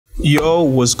Yo,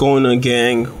 what's going on,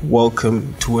 gang?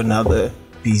 Welcome to another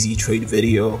BEEZY trade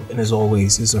video, and as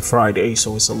always, it's a Friday,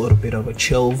 so it's a little bit of a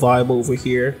chill vibe over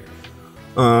here.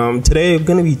 Today I'm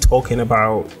gonna be talking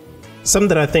about something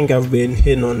that I think I've been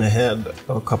hitting on the head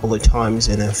a couple of times,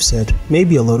 and I've said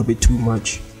maybe a little bit too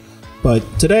much. But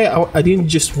today I didn't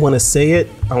just want to say it,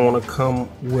 I want to come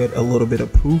with a little bit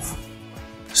of proof.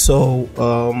 So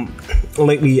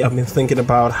lately I've been thinking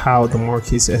about how the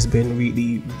markets has been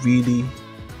really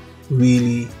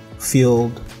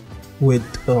filled with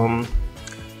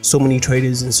so many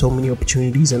traders and so many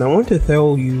opportunities, and I want to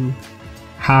tell you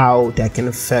how that can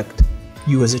affect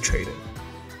you as a trader.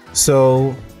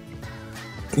 So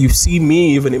you see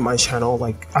me even in my channel,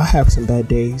 like I have some bad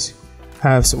days, I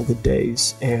have some good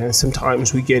days, and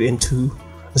sometimes we get into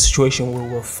a situation where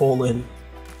we're falling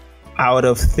out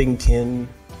of thinking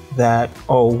that,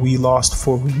 oh, we lost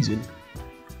for a reason.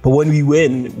 But when we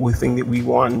win, we think that we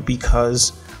won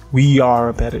because we are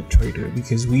a better trader,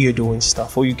 because we are doing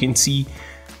stuff. Or you can see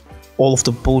all of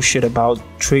the bullshit about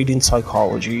trading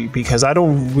psychology, because I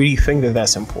don't really think that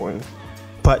that's important.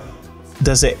 But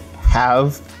does it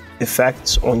have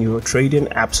effects on your trading?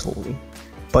 Absolutely.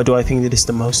 But do I think that it's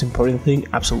the most important thing?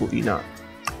 Absolutely not.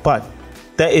 But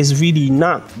that is really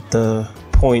not the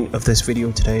point of this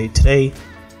video today. Today,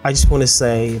 I just want to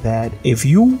say that if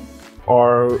you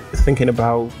are thinking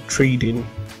about trading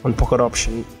on pocket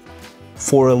option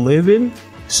for a living,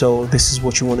 so this is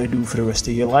what you want to do for the rest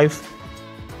of your life,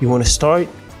 you want to start,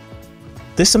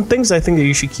 there's some things I think that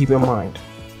you should keep in mind.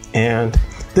 And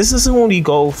this doesn't only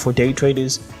go for day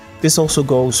traders, this also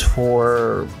goes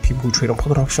for people who trade on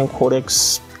pocket option,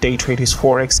 Codex, day traders,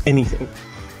 Forex, anything.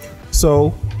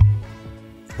 So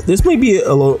this may be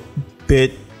a little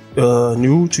bit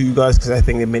new to you guys, because I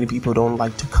think that many people don't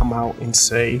like to come out and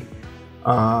say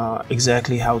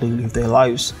exactly how they live their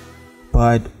lives.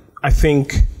 But I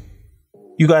think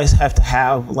you guys have to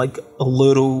have like a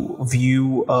little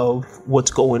view of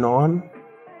what's going on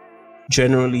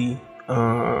generally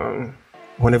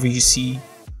whenever you see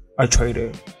a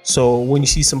trader. So when you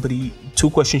see somebody,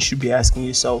 two questions you should be asking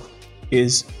yourself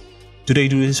is, do they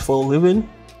do this for a living?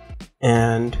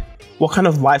 And what kind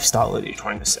of lifestyle are they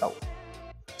trying to sell?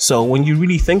 So when you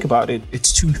really think about it,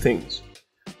 it's two things,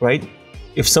 right?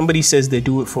 If somebody says they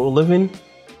do it for a living,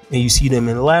 and you see them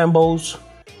in Lambos,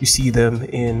 you see them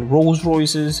in Rolls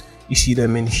Royces, you see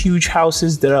them in huge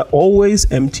houses that are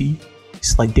always empty.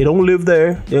 It's like they don't live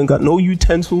there. They don't got no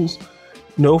utensils,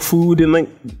 no food in like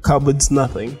cupboards,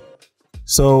 nothing.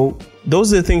 So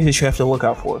those are the things that you have to look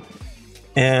out for.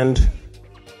 And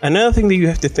another thing that you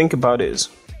have to think about is,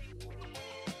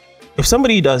 if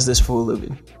somebody does this for a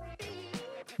living,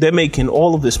 they're making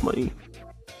all of this money,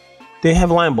 they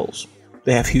have Lambos,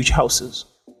 they have huge houses,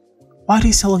 why are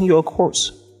they selling you a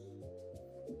course?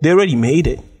 They already made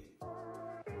it.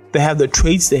 They have the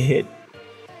trades they hit.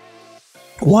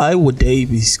 Why would they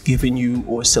be giving you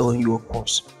or selling you a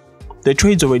course? Their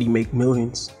trades already make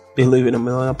millions. They live in a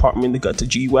million apartment. They got the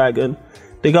G-Wagon.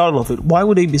 They got all of it. Why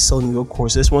would they be selling you a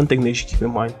course? That's one thing they should keep in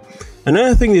mind.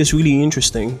 Another thing that's really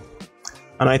interesting,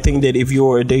 and I think that if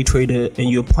you're a day trader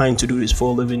and you're planning to do this for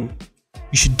a living,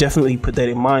 you should definitely put that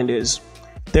in mind, is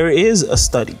there is a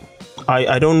study.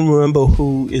 I don't remember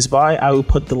who is by. I will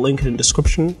put the link in the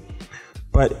description,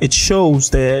 but it shows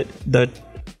that the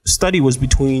study was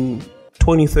between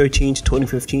 2013 to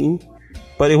 2015,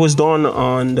 but it was done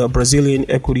on the Brazilian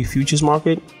equity futures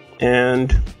market.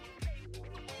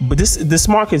 But this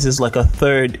market is like a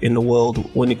third in the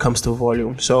world when it comes to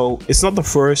volume. So it's not the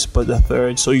first, but the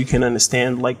third. So you can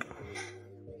understand like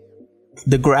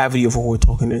the gravity of what we're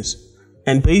talking is.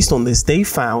 And based on this, they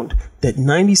found that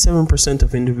 97%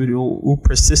 of individuals who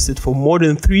persisted for more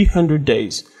than 300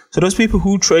 days. So those people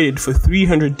who traded for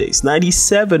 300 days,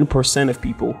 97% of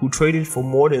people who traded for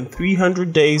more than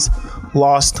 300 days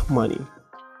lost money.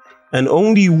 And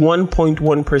only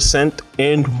 1.1%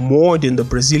 earned more than the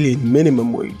Brazilian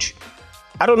minimum wage.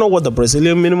 I don't know what the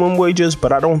Brazilian minimum wage is,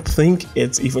 but I don't think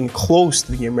it's even close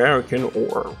to the American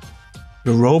or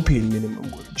European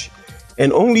minimum wage.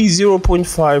 And only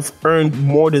 0.5 earned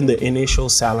more than the initial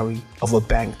salary of a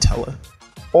bank teller.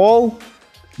 All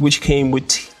which came with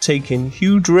taking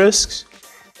huge risks.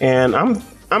 And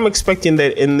I'm expecting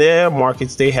that in their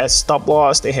markets they had stop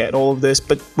loss, they had all of this,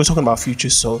 but we're talking about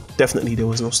futures, so definitely there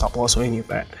was no stop loss or any of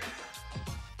that.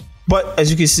 But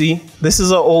as you can see, this is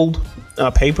an old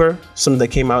paper, something that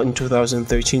came out in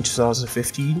 2013,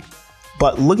 2015.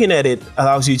 But looking at it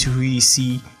allows you to really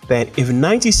see that if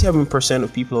 97%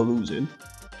 of people are losing,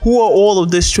 who are all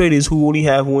of these traders who only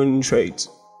have winning trades?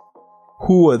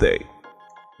 Who are they?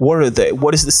 What are they?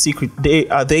 What is the secret?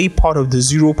 Are they part of the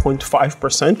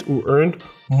 0.5% who earned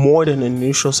more than an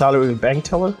initial salary of a bank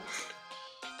teller.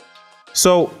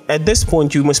 So at this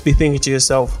point, you must be thinking to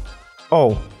yourself,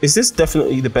 oh, is this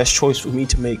definitely the best choice for me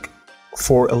to make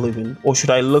for a living? Or should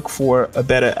I look for a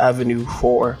better avenue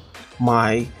for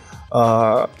my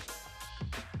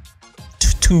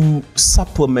to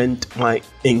supplement my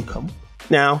income?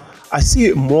 Now, I see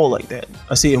it more like that.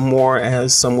 I see it more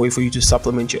as some way for you to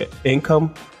supplement your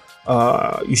income.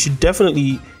 You should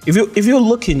definitely, if you're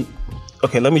looking,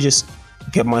 okay, let me just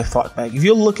get my thought back. If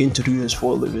you're looking to do this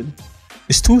for a living,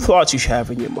 there's two thoughts you should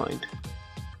have in your mind.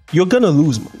 You're gonna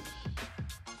lose money,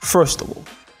 first of all,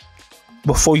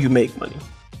 before you make money.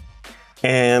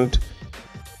 And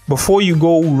before you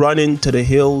go running to the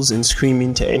hills and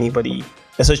screaming to anybody,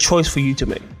 it's a choice for you to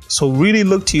make. So really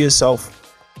look to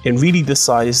yourself and really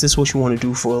decide, is this what you want to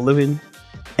do for a living?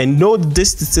 And know that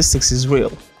this statistics is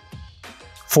real.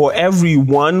 For every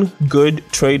one good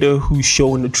trader who's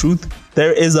showing the truth,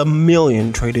 there is a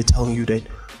million traders telling you that,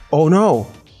 oh no,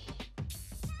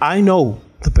 I know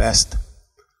the best.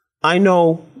 I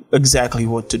know exactly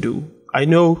what to do. I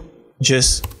know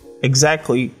just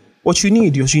exactly what you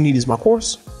need. What you need is my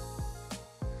course.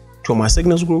 Join my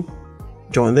signals group.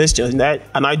 Join this, join that.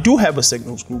 And I do have a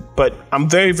signals group, but I'm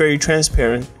very, very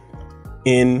transparent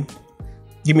in,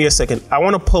 give me a second. I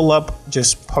want to pull up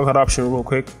just pocket option real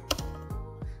quick.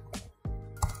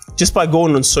 Just by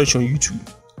going and search on YouTube.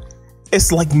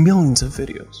 It's like millions of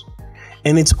videos.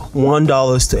 And it's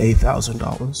 $1 to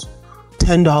 $8,000,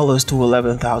 $10 to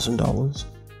 $11,000.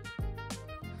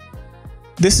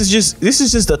 This is just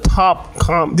the top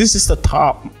this is the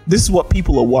top. This is what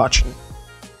people are watching.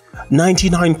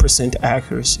 99%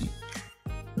 accuracy.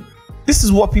 This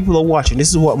is what people are watching. This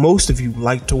is what most of you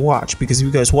like to watch, because if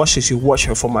you guys watch this, you watch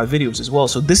her from my videos as well.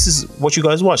 So this is what you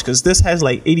guys watch, because this has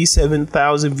like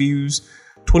 87,000 views,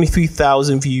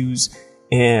 23,000 views,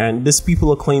 and this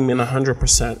people are claiming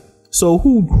 100%. So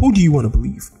who do you want to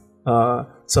believe?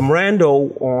 Some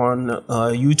rando on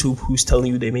YouTube who's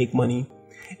telling you they make money.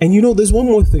 And you know, there's one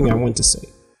more thing I want to say.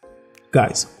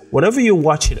 Guys, whenever you're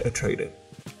watching a trader,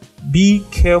 be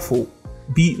careful.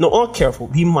 Not careful,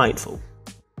 be mindful.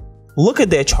 Look at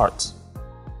their charts.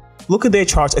 Look at their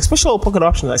charts, especially on pocket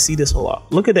options. I see this a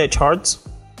lot. Look at their charts,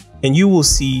 and you will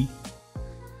see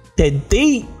that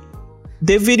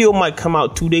their video might come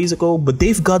out 2 days ago, but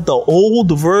they've got the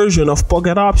old version of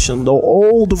pocket option, the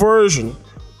old version.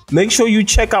 Make sure you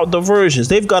check out the versions.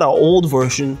 They've got an old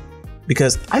version,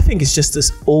 because I think it's just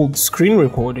this old screen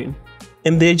recording,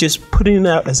 and they're just putting it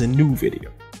out as a new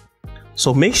video.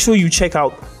 So make sure you check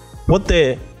out what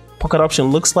the pocket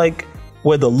option looks like,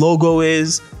 where the logo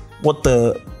is, what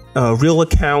the real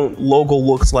account logo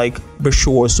looks like, for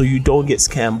sure, so you don't get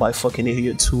scammed by fucking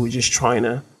idiots who are just trying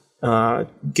to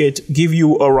give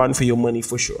you a run for your money,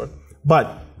 for sure.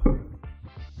 But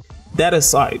that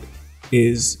aside,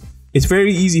 it's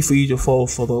very easy for you to fall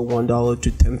for the $1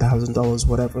 to $10,000,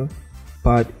 whatever.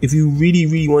 But if you really,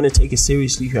 really want to take it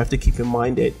seriously, you have to keep in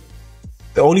mind that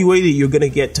the only way that you're going to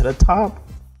get to the top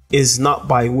is not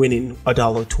by winning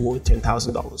 $1 to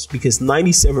 $10,000, because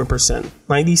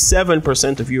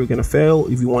 97% of you are going to fail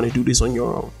if you want to do this on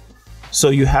your own.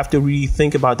 So you have to really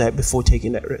think about that before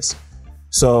taking that risk.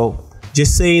 So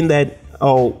just saying that,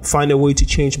 oh, find a way to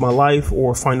change my life,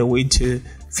 or find a way to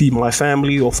feed my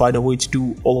family, or find a way to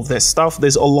do all of that stuff,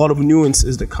 there's a lot of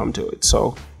nuances that come to it.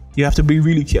 So you have to be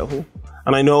really careful.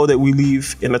 And I know that we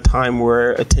live in a time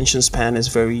where attention span is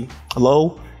very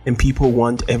low and people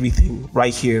want everything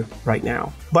right here, right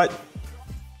now. But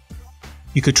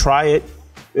you could try it,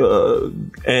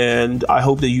 and I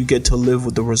hope that you get to live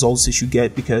with the results that you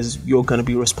get, because you're going to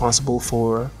be responsible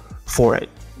for it.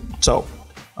 So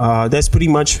that's pretty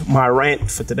much my rant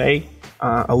for today.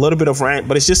 A little bit of rant,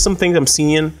 but it's just some things I'm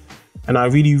seeing, and I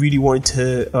really, really wanted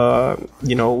to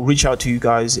reach out to you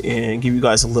guys and give you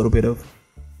guys a little bit of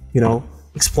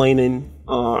explaining.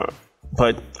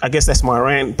 But I guess that's my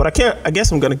rant. But I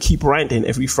guess I'm gonna keep ranting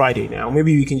every Friday now.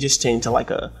 Maybe we can just change to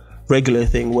like a regular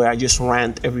thing where I just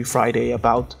rant every Friday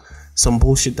about some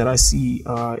bullshit that I see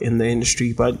in the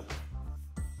industry. But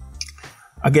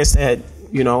I guess that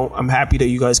I'm happy that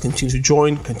you guys continue to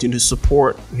join, continue to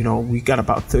support. We got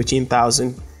about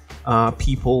 13,000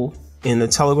 people in the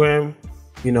Telegram.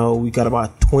 We got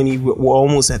about 20. We're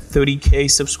almost at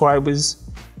 30K subscribers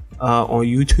on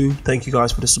YouTube. Thank you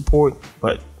guys for the support.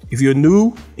 But if you're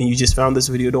new and you just found this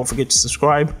video, don't forget to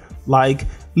subscribe, like,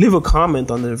 leave a comment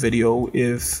on the video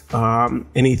if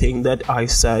anything that I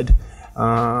said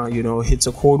hits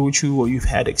a chord with you, or you've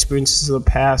had experiences in the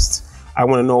past. I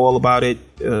want to know all about it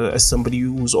as somebody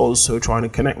who's also trying to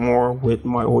connect more with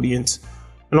my audience.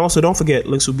 And also, don't forget,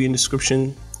 links will be in the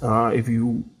description If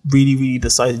you really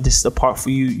decide this is the part for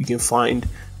you, you can find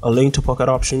a link to Pocket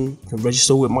Option. You can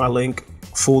register with my link.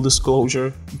 Full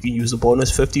disclosure, you can use the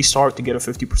bonus 50 start to get a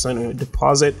 50% on your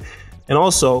deposit. And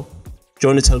also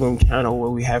join the Telegram channel where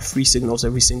we have free signals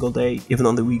every single day. Even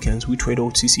on the weekends, we trade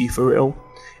OTC for real.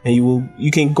 And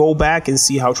you can go back and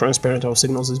see how transparent our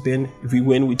signals has been. If we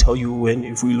win, we tell you we win.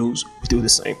 If we lose, we do the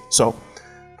same. So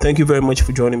thank you very much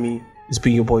for joining me. It's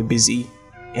been your boy BEEZY,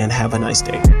 and have a nice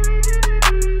day.